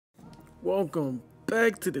Welcome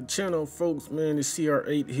back to the channel, folks. Man, it's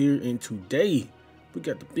CR8 here, and today we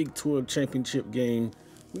got the Big 12 championship game.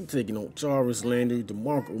 We're taking on Jarvis Landry,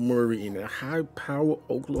 DeMarco Murray, and the high-power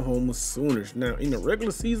Oklahoma Sooners. Now, in the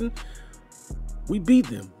regular season, we beat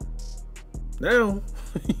them. Now,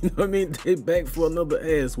 you know what I mean? They're back for another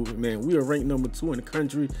ass whooping, man. We are ranked number 2 in the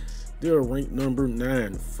country. They're ranked number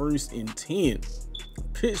 9, 1st and 10.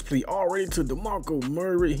 Pitch play already to DeMarco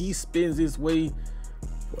Murray. He spins his way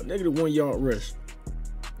for a -1 yard rush.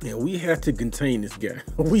 And we have to contain this guy.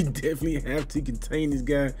 We definitely have to contain this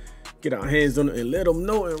guy. Get our hands on it and let him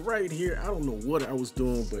know. And right here, I don't know what I was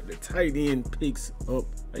doing, but the tight end picks up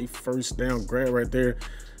a first down grab right there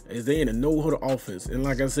as they in a no-huddle offense. And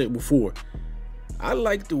like I said before, I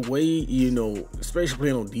like the way, you know, especially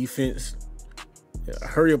playing on defense,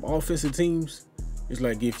 hurry up offensive teams. It's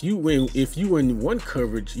like if you in one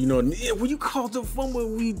coverage, you know what I mean? When you call the fumble,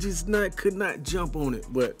 we just could not jump on it.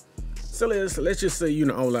 But so let's just say, you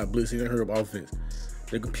know, all out blitzing and hurry up offense.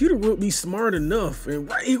 The computer will be smart enough, and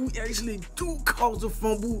right here we actually do cause a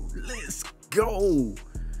fumble. Let's go.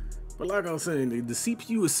 But like I was saying, the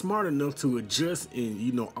CPU is smart enough to adjust and,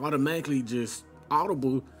 you know, automatically just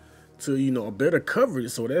audible to, you know, a better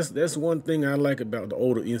coverage. So that's one thing I like about the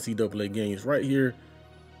older NCAA games. Right here,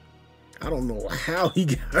 I don't know how he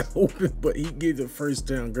got open, but he gets a first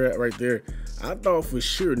down grab right there. I thought for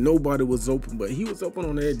sure nobody was open, but he was open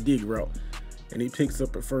on that dig route, and he picks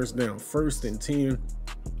up a first down, 1st and 10,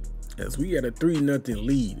 as we got a 3-0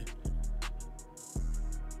 lead.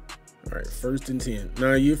 All right, 1st and 10.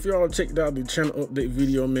 Now, if y'all checked out the channel update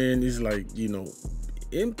video, man, it's like, you know,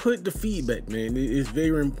 input the feedback, man. It's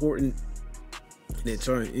very important that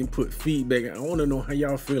y'all input feedback. I want to know how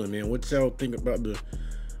y'all feeling, man. What y'all think about the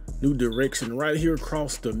new direction right here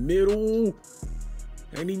across the middle?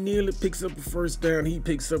 And he nearly picks up a first down. He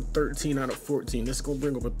picks up 13 out of 14. That's gonna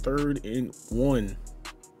bring up a 3rd and 1.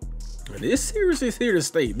 And this series is here to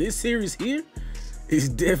stay. This series here is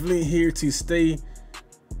definitely here to stay.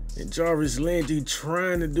 And Jarvis Landry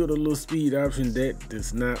trying to do the little speed option. That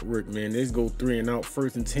does not work, man. Let's go 3 and out,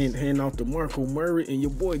 1st and 10. Hand off to DeMarco Murray, and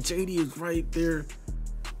your boy JD is right there.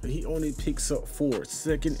 And he only picks up 4.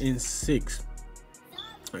 2nd and 6.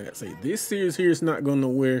 Like I say, this series here is not going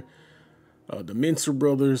nowhere. The Mentor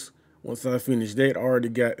brothers, once I finish that, already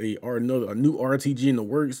got a new RTG in the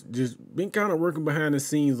works. Just been kind of working behind the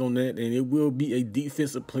scenes on that, and it will be a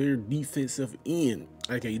defensive player, defensive end,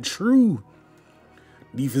 like a true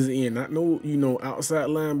defensive end, not no, you know, outside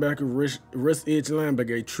linebacker, rush edge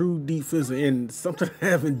linebacker, a true defensive end. Something I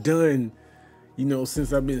haven't done, you know,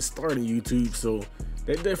 since I've been starting YouTube. So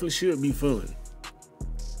that definitely should be fun.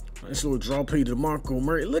 Nice little draw play to DeMarco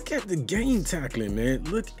Murray. Look at the game tackling, man.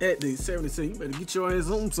 Look at the 77. You better get your ass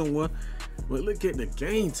home somewhere. But look at the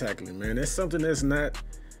game tackling, man. That's something that's not,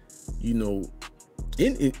 you know,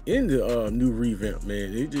 in the new revamp,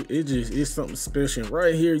 man. It just is something special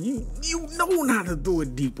right here. You know how to do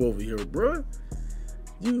it deep over here, bro.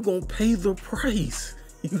 You gonna pay the price.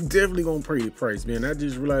 You definitely gonna pay the price, man. I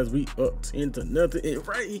just realized we up 10-0, and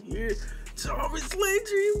right here, Jarvis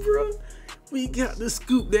Landry, bro. We got to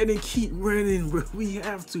scoop that and keep running, bro. We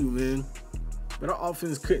have to, man. But our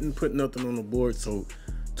offense couldn't put nothing on the board, so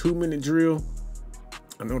 2-minute drill.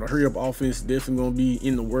 I know the hurry up offense definitely gonna be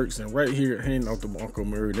in the works, and right here, hand off to DeMarco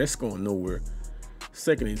Murray. That's going nowhere.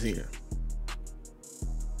 2nd and 10.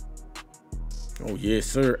 Oh yes,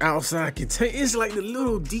 sir. Outside contain. It's like the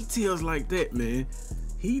little details like that, man.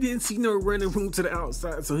 He didn't see no running room to the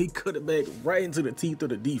outside, so he cut it back right into the teeth of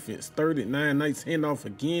the defense. 3rd and 9. Nice handoff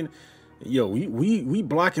again. Yo, we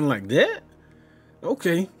blocking like that?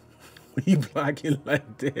 Okay, we blocking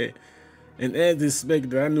like that. And as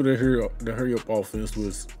expected, I knew the hurry up offense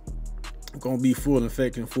was gonna be full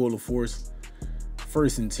effect and full of force.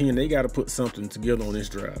 1st and 10. They got to put something together on this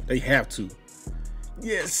drive. They have to.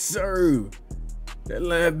 Yes, sir. That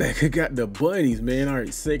linebacker got the bunnies, man. All right,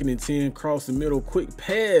 2nd and 10. Cross the middle, quick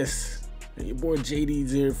pass, and your boy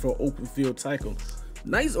JD's there for open field tackle.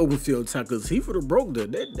 Nice open field tackles. He would have broke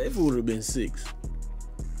that. That would have been 6.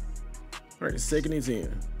 All right, 2nd and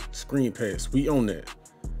 10. Screen pass. We own that.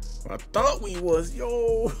 I thought we was.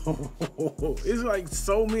 Yo, it's like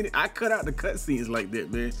so many. I cut out the cutscenes like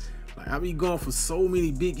that, man. Like I be going for so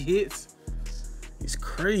many big hits. It's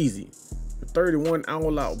crazy. The 31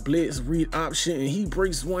 all-out blitz read option, and he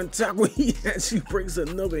breaks one tackle. He actually breaks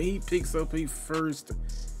another. He picks up a first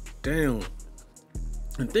down.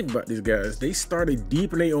 And think about these guys. They started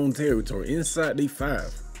deep in their own territory, inside they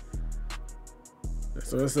 5.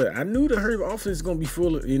 So I said, I knew the hurry offense is gonna be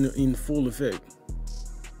in full effect.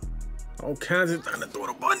 All kinds of trying to throw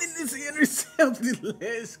the ball in this intercepted.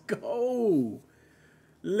 Let's go.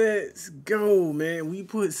 Let's go, man. We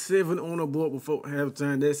put 7 on the board before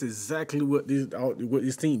halftime. That's exactly what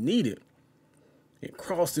this team needed. And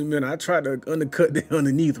crossed him, man. I tried to undercut the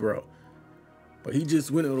underneath route, but he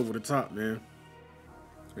just went over the top, man.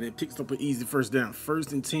 And it picks up an easy first down.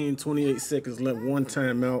 1st and 10, 28 seconds left, 1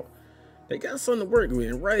 timeout. They got something to work with.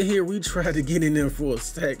 And right here, we tried to get in there for a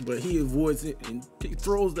sack, but he avoids it and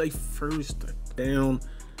throws a first down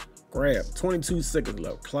grab. 22 seconds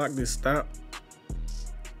left. Clock this stop.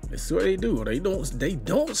 Let's see what they do. They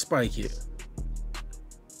don't spike it.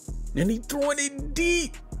 And he throwing it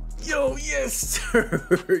deep. Yo, yes,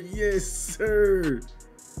 sir. Yes, sir.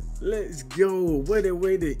 Let's go. What a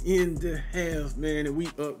way to end the half, man. And we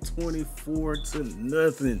up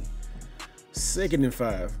 24-0. 2nd and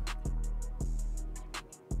 5.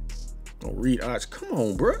 Oh, read Arch. Come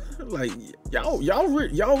on, bro. Like,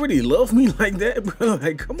 y'all really love me like that, bro.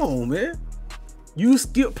 Like, come on, man. You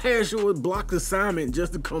skip past your blocked assignment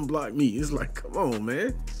just to come block me. It's like, come on,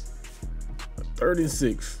 man. 3rd and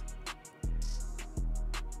 6.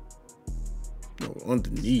 Oh,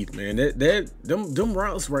 underneath, man. Them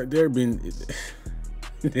routes right there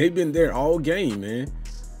they've been there all game, man.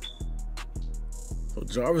 So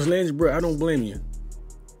Jarvis Landry, bro, I don't blame you.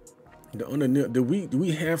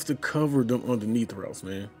 We have to cover them underneath routes,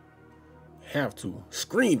 man. Have to.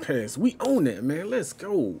 Screen pass. We own that, man. Let's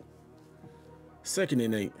go. 2nd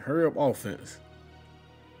and 8. Hurry up offense.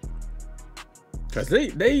 Cause they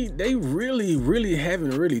really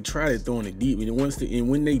haven't really tried it throwing it deep. And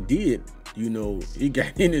when they did, you know, it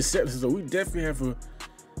got intercepted. So we definitely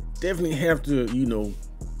have to, you know,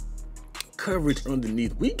 coverage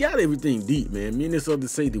underneath. We got everything deep, man. Me and this other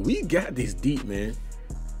safety, we got this deep, man.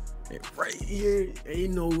 And right here,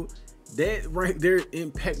 ain't no that right there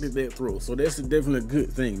impacted that throw. So that's definitely a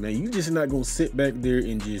good thing, man. You just not gonna sit back there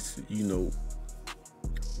and just, you know,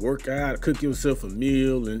 work out, cook yourself a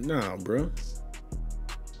meal, and nah, bro.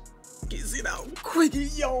 Get it out quick,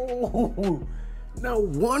 yo. No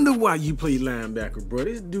wonder why you play linebacker, bro.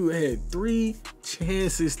 This dude had 3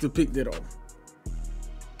 chances to pick that off.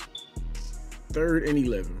 3rd and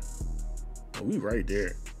 11. Oh, we right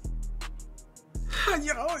there.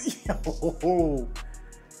 Yo,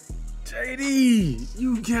 JD,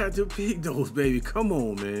 you got to pick those, baby. Come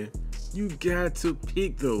on, man. You got to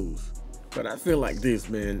pick those. But I feel like this,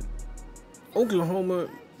 man. Oklahoma,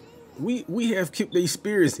 we have kept their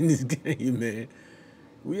spirits in this game, man.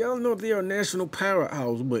 We all know they are a national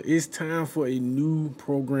powerhouse, but it's time for a new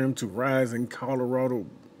program to rise in Colorado.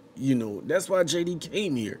 You know, that's why JD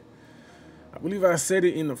came here. I believe I said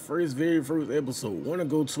it in the very first episode. Want to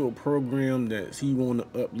go to a program that he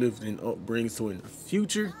want to uplift and upbring, so in the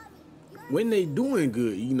future, when they doing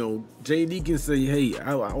good, you know, JD can say, hey,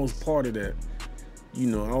 I was part of that. You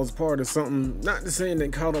know, I was part of something. Not to saying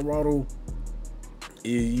that Colorado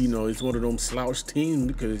is, you know, it's one of them slouch teams,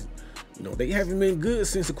 because, you know, they haven't been good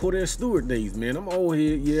since the Cordell Stewart days, man. I'm old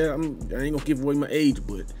here. Yeah, I ain't gonna give away my age,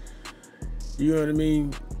 but you know what I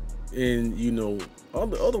mean? And, you know,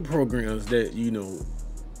 other programs that, you know,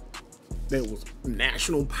 that was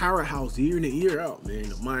national powerhouse year in and year out, man.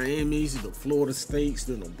 The Miamis, the Florida States,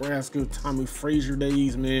 the Nebraska, Tommy Frazier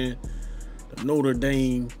days, man. The Notre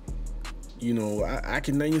Dame. You know, I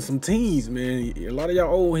can name some teams, man. A lot of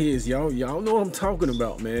y'all old heads, y'all know what I'm talking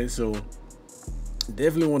about, man. So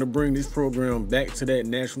definitely want to bring this program back to that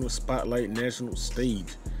national spotlight, national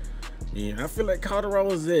stage. Man, I feel like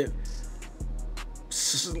Colorado's at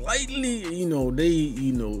slightly, you know,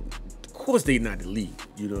 of course they not the league.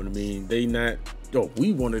 You know what I mean? They not. Oh,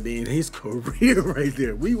 we wanted to end his career right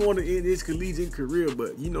there. We want to end his collegiate career,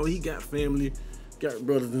 but you know, he got family, got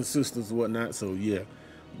brothers and sisters and whatnot. So yeah.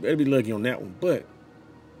 Better be lucky on that one. But,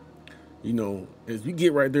 you know, as we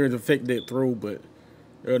get right there to affect that throw, but,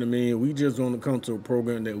 you know what I mean, we just want to come to a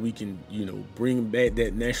program that we can, you know, bring back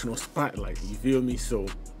that national spotlight. You feel me? So,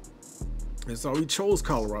 and so we chose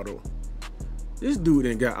Colorado. This dude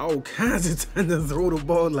ain't got all kinds of time to throw the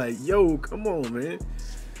ball. Like, yo, come on, man.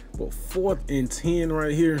 But 4th and 10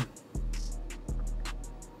 right here.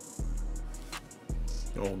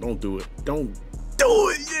 Oh, don't do it. Don't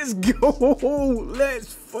do it. Let's go.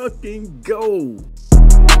 Let's fucking go.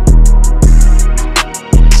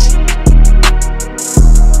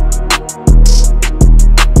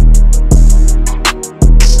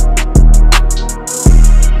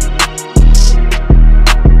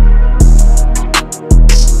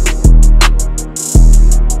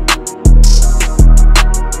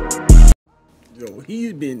 Yo,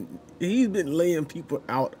 he's been laying people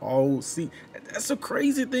out all season. That's a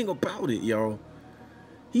crazy thing about it, y'all.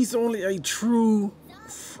 He's only a true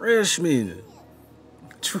freshman.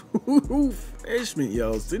 True freshman,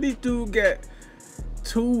 y'all. So this dude got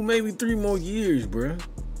 2, maybe 3 more years, bruh.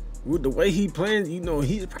 With the way he playing, you know,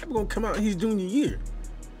 he's probably gonna come out his junior year.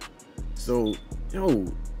 So,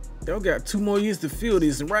 yo, y'all got 2 more years to fill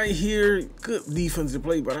this. And right here, good defense to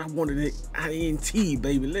play, but I wanted it INT,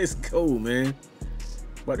 baby. Let's go, man.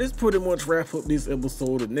 But this pretty much wrap up this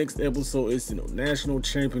episode. The next episode is, you know, national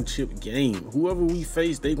championship game. Whoever we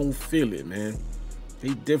face, they gonna feel it, man. They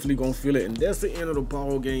definitely gonna feel it. And that's the end of the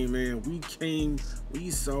ball game, man. We came,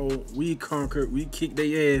 we saw, we conquered, we kicked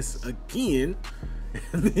their ass again.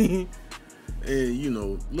 And you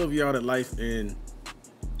know, love y'all to life. And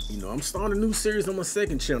you know, I'm starting a new series on my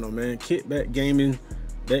second channel, man. Kickback Gaming.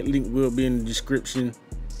 That link will be in the description.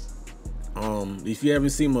 If you haven't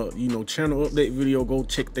seen my, you know, channel update video, go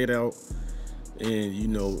check that out. And you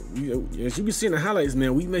know, as you can see in the highlights,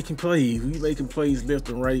 man, we making plays. We making plays left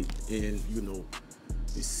and right. And you know,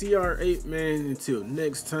 it's CR8, man. Until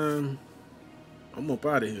next time, I'm up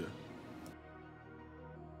out of here.